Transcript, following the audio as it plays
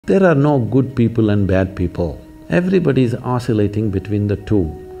There are no good people and bad people. Everybody is oscillating between the two.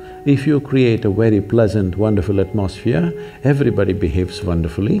 If you create a very pleasant, wonderful atmosphere, everybody behaves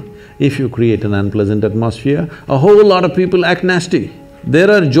wonderfully. If you create an unpleasant atmosphere, a whole lot of people act nasty. There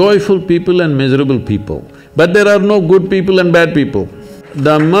are joyful people and miserable people, but there are no good people and bad people.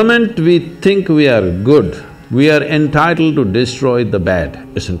 The moment we think we are good, we are entitled to destroy the bad,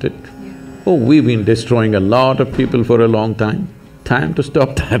 isn't it? Oh, we've been destroying a lot of people for a long time. Time to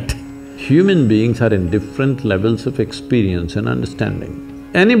stop that. Human beings are in different levels of experience and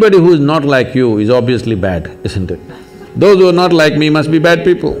understanding. Anybody who is not like you is obviously bad, isn't it? Those who are not like me must be bad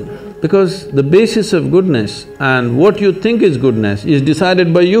people. Because the basis of goodness and what you think is goodness is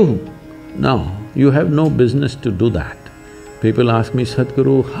decided by you. No, you have no business to do that. People ask me,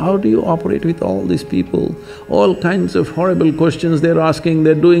 Sadhguru, how do you operate with all these people? All kinds of horrible questions they're asking,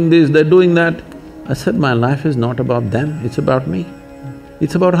 they're doing this, they're doing that. I said, my life is not about them, it's about me.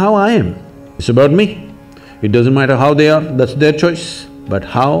 It's about how I am, it's about me. It doesn't matter how they are, that's their choice. But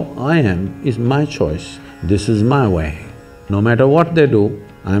how I am is my choice, this is my way. No matter what they do,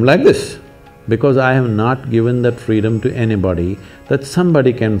 I'm like this. Because I have not given that freedom to anybody that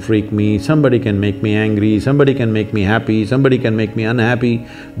somebody can freak me, somebody can make me angry, somebody can make me happy, somebody can make me unhappy.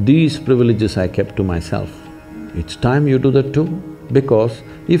 These privileges I kept to myself. It's time you do that too. Because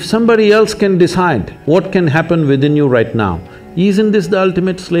if somebody else can decide what can happen within you right now, isn't this the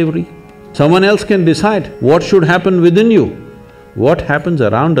ultimate slavery? Someone else can decide what should happen within you. What happens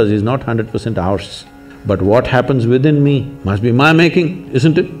around us is not 100% ours, but what happens within me must be my making,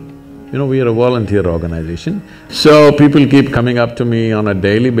 isn't it? You know, we are a volunteer organization, so people keep coming up to me on a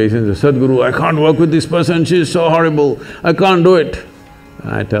daily basis and say, Sadhguru, I can't work with this person, she's so horrible, I can't do it.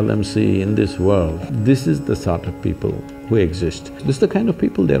 I tell them, see, in this world, this is the sort of people who exist, this is the kind of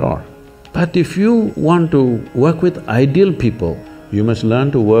people there are. But if you want to work with ideal people, you must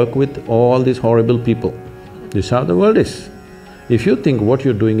learn to work with all these horrible people. This is how the world is. If you think what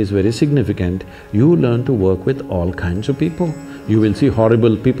you're doing is very significant, you learn to work with all kinds of people. You will see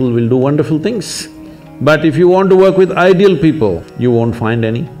horrible people will do wonderful things. But if you want to work with ideal people, you won't find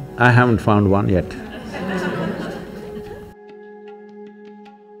any. I haven't found one yet.